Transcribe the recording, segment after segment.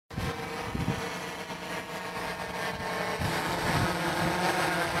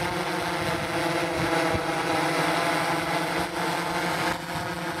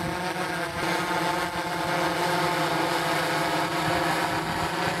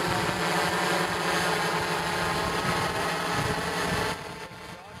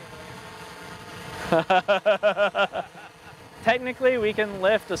Technically, we can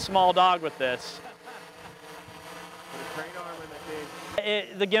lift a small dog with this.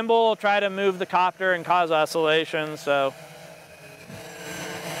 The gimbal will try to move the copter and cause oscillation, so.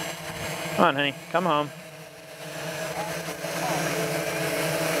 Come on, honey, come home.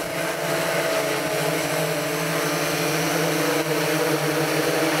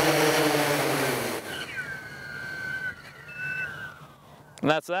 And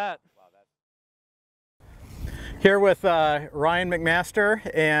that's that. Here with Ryan McMaster,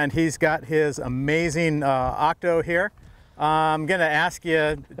 and he's got his amazing Octo here. I'm going to ask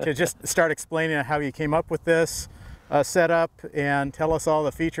you to just start explaining how you came up with this setup and tell us all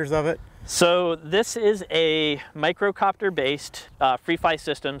the features of it. So this is a microcopter-based Freefly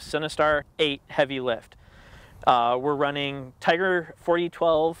Systems CineStar 8 heavy lift. We're running Tiger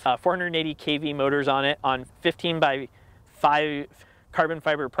 4012 480 kV motors on it on 15 by 5 carbon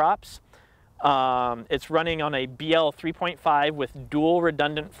fiber props. It's running on a BL 3.5 with dual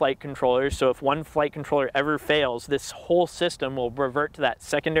redundant flight controllers, so if one flight controller ever fails, this whole system will revert to that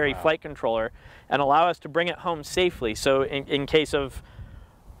secondary flight controller and allow us to bring it home safely. So in case of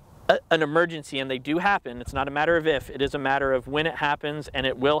an emergency, and they do happen, it's not a matter of if, it is a matter of when it happens, and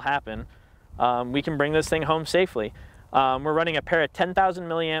it will happen, we can bring this thing home safely. We're running a pair of 10,000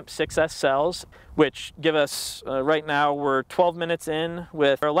 milliamp 6S cells, which give us, right now we're 12 minutes in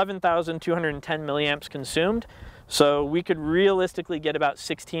with 11,210 milliamps consumed. So we could realistically get about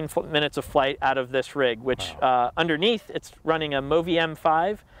 16 minutes of flight out of this rig, which underneath it's running a MOVI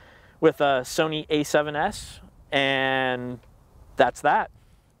M5 with a Sony A7S, and that's that.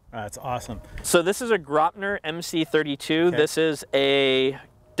 That's awesome. So this is a Gropner MC32. Okay. This is a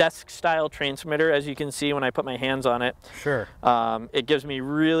desk style transmitter, as you can see when I put my hands on it. Sure. It gives me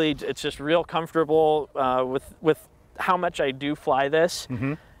really, it's just real comfortable with how much I do fly this.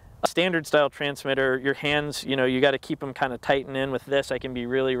 Mm-hmm. A standard style transmitter, your hands, you know, you got to keep them kind of tightened in. With this, I can be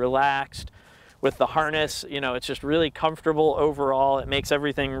really relaxed. With the harness, you know, it's just really comfortable overall. It makes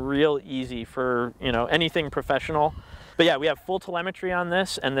everything real easy for, you know, anything professional. But yeah, we have full telemetry on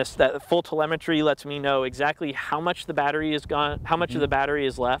this, and that full telemetry lets me know exactly how much the battery is gone, how much of the battery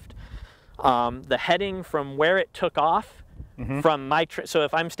is left, the heading from where it took off, from my so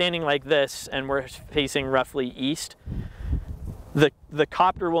if I'm standing like this and we're facing roughly east, the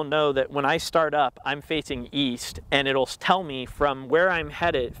copter will know that when I start up, I'm facing east, and it'll tell me from where I'm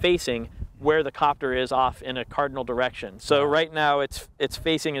headed facing where the copter is off in a cardinal direction. So right now it's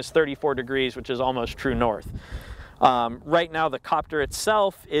facing is 34 degrees, which is almost true north. Right now the copter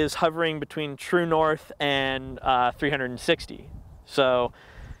itself is hovering between true north and 360. So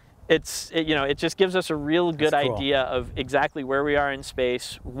you know, it just gives us a real good idea of exactly where we are in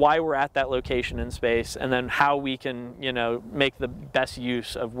space, why we're at that location in space, and then how we can, you know, make the best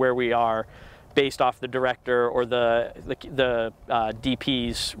use of where we are based off the director or the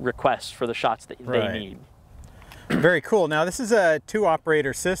DP's requests for the shots that they need. Very cool. Now this is a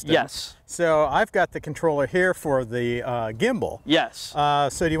 2-operator system. Yes. So I've got the controller here for the gimbal. Yes.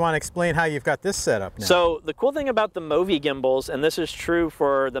 So do you want to explain how you've got this set up now? So the cool thing about the MOVI gimbals, and this is true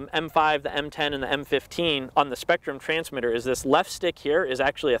for the M5, the M10, and the M15 on the Spectrum transmitter, is this left stick here is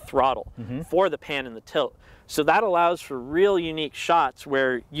actually a throttle for the pan and the tilt. So that allows for real unique shots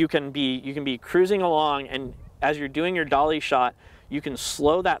where you can be cruising along, and as you're doing your dolly shot, you can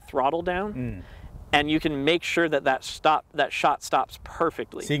slow that throttle down. And you can make sure that that shot stops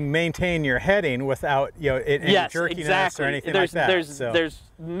perfectly. So you can maintain your heading without, you know, any jerkiness or anything like that. There's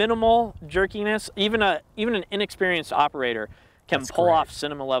minimal jerkiness. Even an inexperienced operator can pull off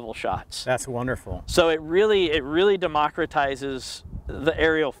cinema level shots. That's wonderful. So it really democratizes the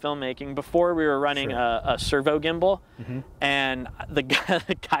aerial filmmaking. Before we were running a servo gimbal, and the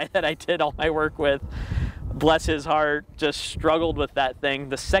guy that I did all my work with, bless his heart, just struggled with that thing.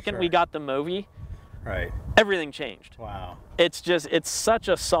 The second we got the MOVI, everything changed. Wow. It's such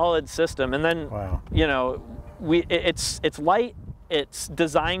a solid system. And then, you know, it's light, it's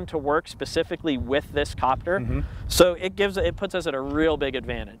designed to work specifically with this copter. So it puts us at a real big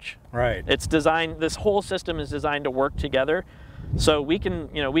advantage. Right. It's designed, this whole system is designed to work together. So we can,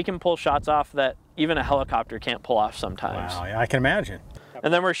 you know, we can pull shots off that even a helicopter can't pull off sometimes. Wow, I can imagine.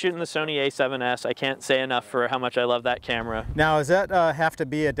 And then we're shooting the Sony A7S. I can't say enough for how much I love that camera. Now, does that have to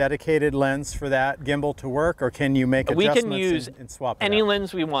be a dedicated lens for that gimbal to work, or can you make adjustments and swap it any out?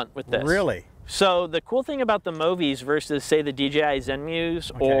 lens we want with this. Really? So the cool thing about the MOVIs versus, say, the DJI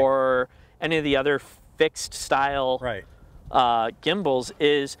Zenmuse or any of the other fixed style gimbals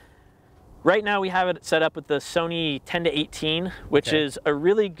is Right now we have it set up with the Sony 10-18, which Okay. is a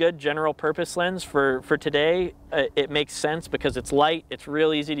really good general purpose lens for today. It makes sense because it's light, it's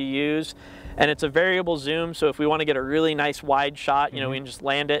real easy to use, and it's a variable zoom. So if we want to get a really nice wide shot, you know, we can just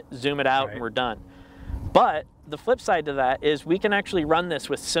land it, zoom it out, Right. and we're done. But the flip side to that is we can actually run this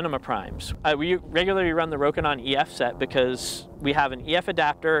with cinema primes. We regularly run the Rokinon EF set because we have an EF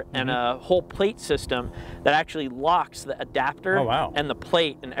adapter and a whole plate system that actually locks the adapter and the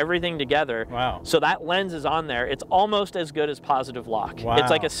plate and everything together. Wow. So that lens is on there. It's almost as good as positive lock. Wow. It's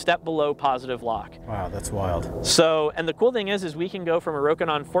like a step below positive lock. Wow, that's wild. So, and the cool thing is we can go from a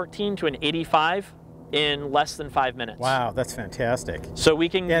Rokinon 14 to an 85 in less than 5 minutes. Wow, that's fantastic. So we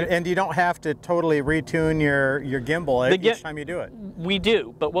can... And you don't have to totally retune your gimbal each time you do it. We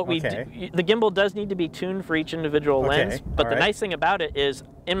do, but what we do, the gimbal does need to be tuned for each individual lens. But the nice thing about it is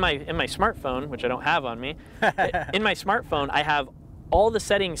in my smartphone, which I don't have on me, in my smartphone I have all the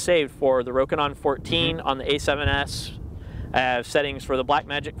settings saved for the Rokinon 14 on the A7S. I have settings for the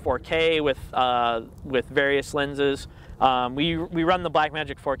Blackmagic 4K with various lenses. We run the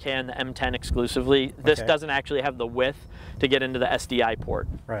Blackmagic 4K and the M10 exclusively. This doesn't actually have the width to get into the SDI port.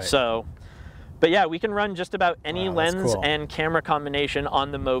 Right. So, but yeah, we can run just about any lens and camera combination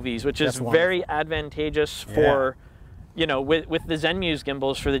on the MOVIs, which is very advantageous for, you know, with the Zenmuse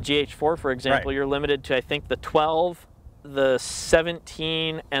gimbals for the GH4, for example, you're limited to, I think, the 12, the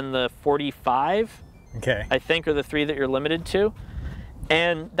 17, and the 45. Okay. I think are the 3 that you're limited to.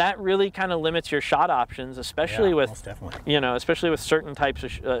 And that really kind of limits your shot options, especially with, you know, especially with certain types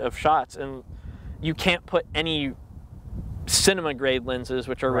of shots. And you can't put any cinema grade lenses,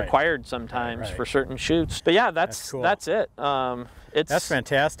 which are required sometimes for certain shoots. But yeah, that's it. That's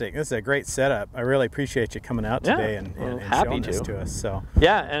fantastic. This is a great setup. I really appreciate you coming out today and showing this to us. So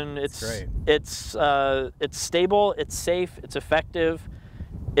yeah, and it's stable, it's safe, it's effective,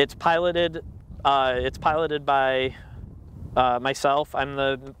 it's piloted. It's piloted by myself. I'm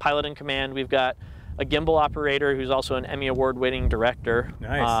the pilot in command. We've got a gimbal operator who's also an Emmy Award-winning director.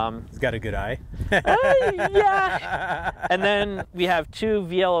 Nice. He's got a good eye. Yeah. And then we have 2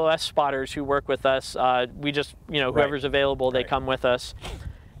 VLOS spotters who work with us. We just, you know, whoever's available, they come with us.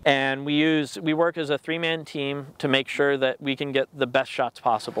 And we work as a 3-man team to make sure that we can get the best shots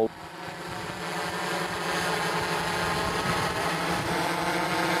possible.